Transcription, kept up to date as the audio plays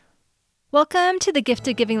Welcome to the Gift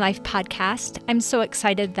of Giving Life podcast. I'm so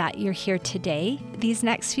excited that you're here today. These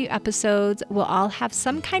next few episodes will all have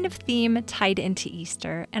some kind of theme tied into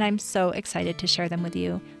Easter, and I'm so excited to share them with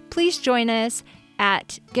you. Please join us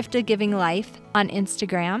at Gift of Giving Life on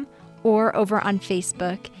Instagram or over on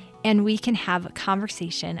Facebook, and we can have a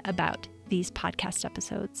conversation about these podcast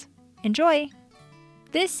episodes. Enjoy!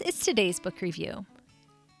 This is today's book review.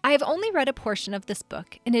 I have only read a portion of this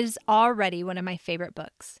book, and it is already one of my favorite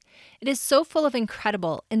books. It is so full of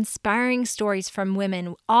incredible, inspiring stories from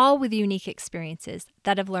women, all with unique experiences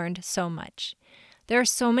that have learned so much. There are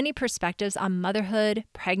so many perspectives on motherhood,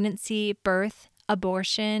 pregnancy, birth,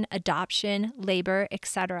 abortion, adoption, labor,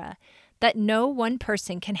 etc., that no one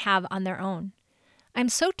person can have on their own. I'm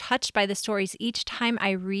so touched by the stories each time I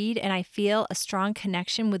read, and I feel a strong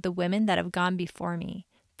connection with the women that have gone before me.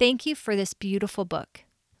 Thank you for this beautiful book.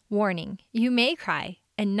 Warning, you may cry,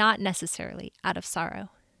 and not necessarily out of sorrow.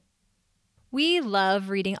 We love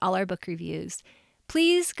reading all our book reviews.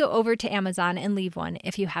 Please go over to Amazon and leave one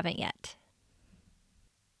if you haven't yet.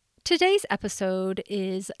 Today's episode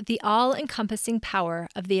is The All-Encompassing Power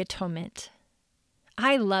of the Atonement.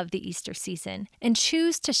 I love the Easter season and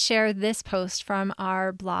choose to share this post from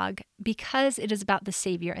our blog because it is about the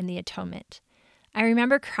Savior and the atonement. I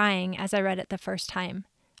remember crying as I read it the first time.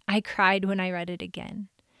 I cried when I read it again.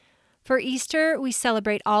 For Easter, we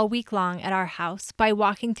celebrate all week long at our house by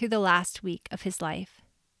walking through the last week of his life.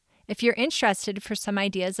 If you're interested for some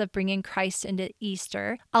ideas of bringing Christ into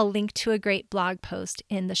Easter, I'll link to a great blog post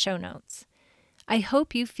in the show notes. I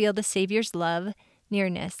hope you feel the Savior's love,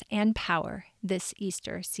 nearness, and power this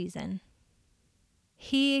Easter season.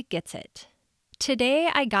 He gets it. Today,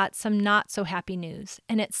 I got some not so happy news,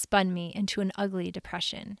 and it spun me into an ugly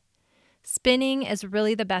depression. Spinning is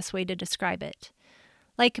really the best way to describe it.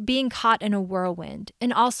 Like being caught in a whirlwind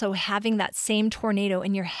and also having that same tornado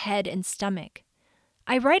in your head and stomach.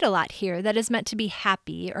 I write a lot here that is meant to be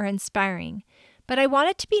happy or inspiring, but I want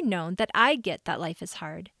it to be known that I get that life is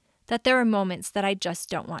hard, that there are moments that I just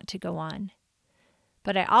don't want to go on.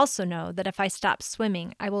 But I also know that if I stop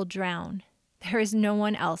swimming, I will drown. There is no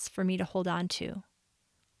one else for me to hold on to.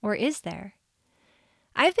 Or is there?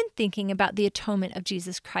 I've been thinking about the atonement of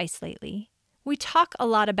Jesus Christ lately. We talk a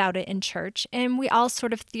lot about it in church, and we all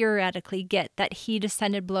sort of theoretically get that he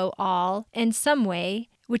descended below all in some way,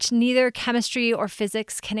 which neither chemistry or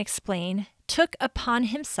physics can explain, took upon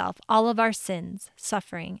himself all of our sins,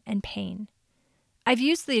 suffering, and pain. I've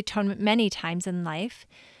used the atonement many times in life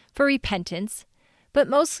for repentance, but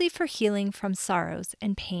mostly for healing from sorrows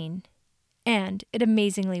and pain. And it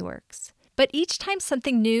amazingly works. But each time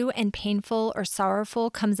something new and painful or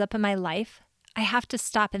sorrowful comes up in my life, I have to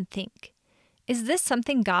stop and think. Is this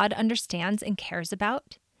something God understands and cares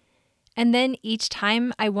about? And then each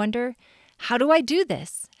time I wonder, how do I do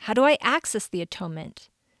this? How do I access the atonement?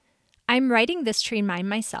 I'm writing this to remind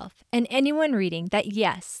myself and anyone reading that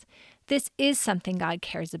yes, this is something God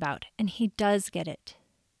cares about, and he does get it.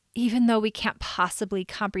 Even though we can't possibly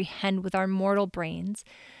comprehend with our mortal brains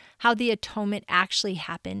how the atonement actually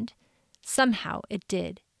happened, somehow it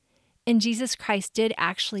did. And Jesus Christ did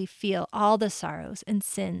actually feel all the sorrows and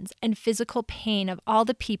sins and physical pain of all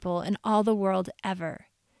the people in all the world ever.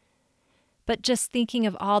 But just thinking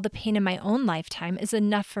of all the pain in my own lifetime is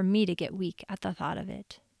enough for me to get weak at the thought of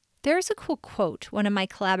it. There's a cool quote one of my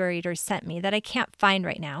collaborators sent me that I can't find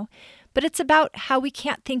right now, but it's about how we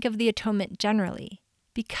can't think of the atonement generally,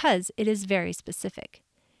 because it is very specific.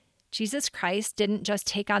 Jesus Christ didn't just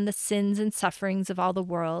take on the sins and sufferings of all the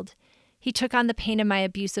world. He took on the pain of my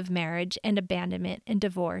abusive marriage and abandonment and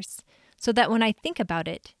divorce, so that when I think about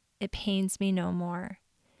it, it pains me no more.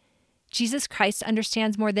 Jesus Christ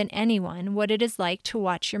understands more than anyone what it is like to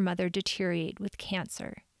watch your mother deteriorate with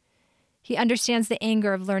cancer. He understands the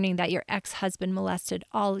anger of learning that your ex-husband molested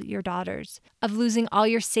all your daughters, of losing all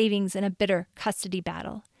your savings in a bitter custody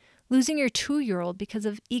battle, losing your 2-year-old because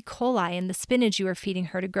of E. coli in the spinach you were feeding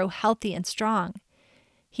her to grow healthy and strong.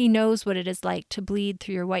 He knows what it is like to bleed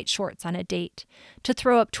through your white shorts on a date, to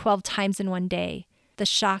throw up 12 times in one day, the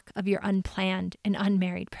shock of your unplanned and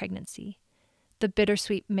unmarried pregnancy, the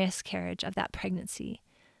bittersweet miscarriage of that pregnancy,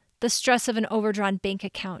 the stress of an overdrawn bank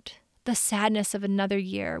account, the sadness of another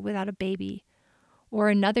year without a baby, or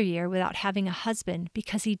another year without having a husband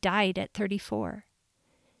because he died at 34.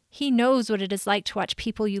 He knows what it is like to watch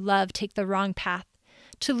people you love take the wrong path,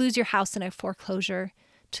 to lose your house in a foreclosure,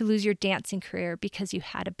 to lose your dancing career because you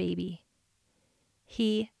had a baby.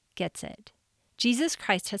 He gets it. Jesus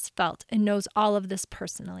Christ has felt and knows all of this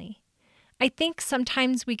personally. I think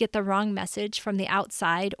sometimes we get the wrong message from the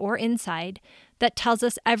outside or inside that tells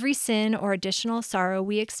us every sin or additional sorrow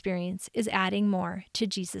we experience is adding more to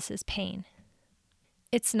Jesus' pain.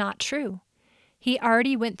 It's not true. He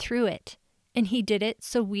already went through it, and he did it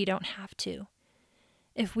so we don't have to,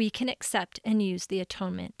 if we can accept and use the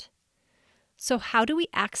atonement. So how do we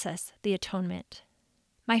access the atonement?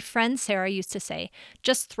 My friend Sarah used to say,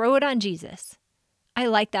 just throw it on Jesus. I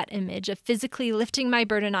like that image of physically lifting my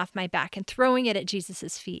burden off my back and throwing it at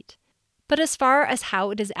Jesus' feet. But as far as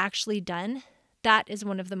how it is actually done, that is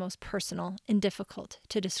one of the most personal and difficult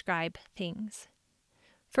to describe things.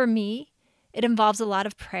 For me, it involves a lot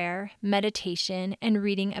of prayer, meditation, and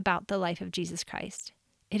reading about the life of Jesus Christ.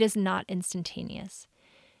 It is not instantaneous.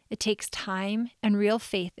 It takes time and real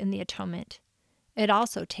faith in the atonement. It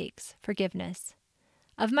also takes forgiveness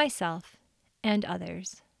of myself and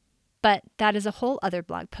others. But that is a whole other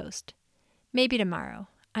blog post. Maybe tomorrow.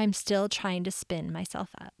 I'm still trying to spin myself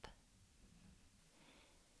up.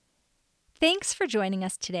 Thanks for joining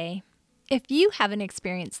us today. If you have an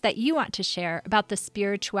experience that you want to share about the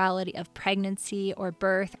spirituality of pregnancy or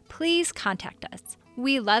birth, please contact us.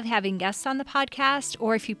 We love having guests on the podcast,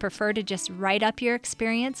 or if you prefer to just write up your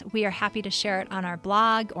experience, we are happy to share it on our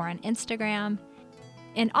blog or on Instagram.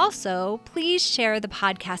 And also, please share the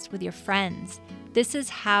podcast with your friends. This is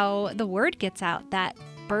how the word gets out that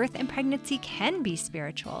birth and pregnancy can be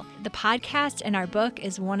spiritual. The podcast and our book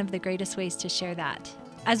is one of the greatest ways to share that,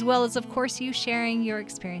 as well as, of course, you sharing your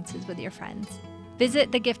experiences with your friends.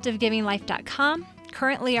 Visit thegiftofgivinglife.com.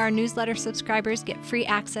 Currently, our newsletter subscribers get free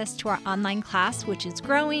access to our online class, which is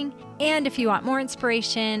growing. And if you want more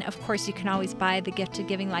inspiration, of course, you can always buy The Gift of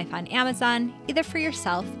Giving Life on Amazon, either for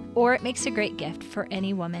yourself or it makes a great gift for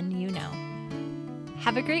any woman you know.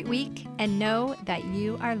 Have a great week and know that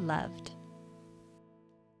you are loved.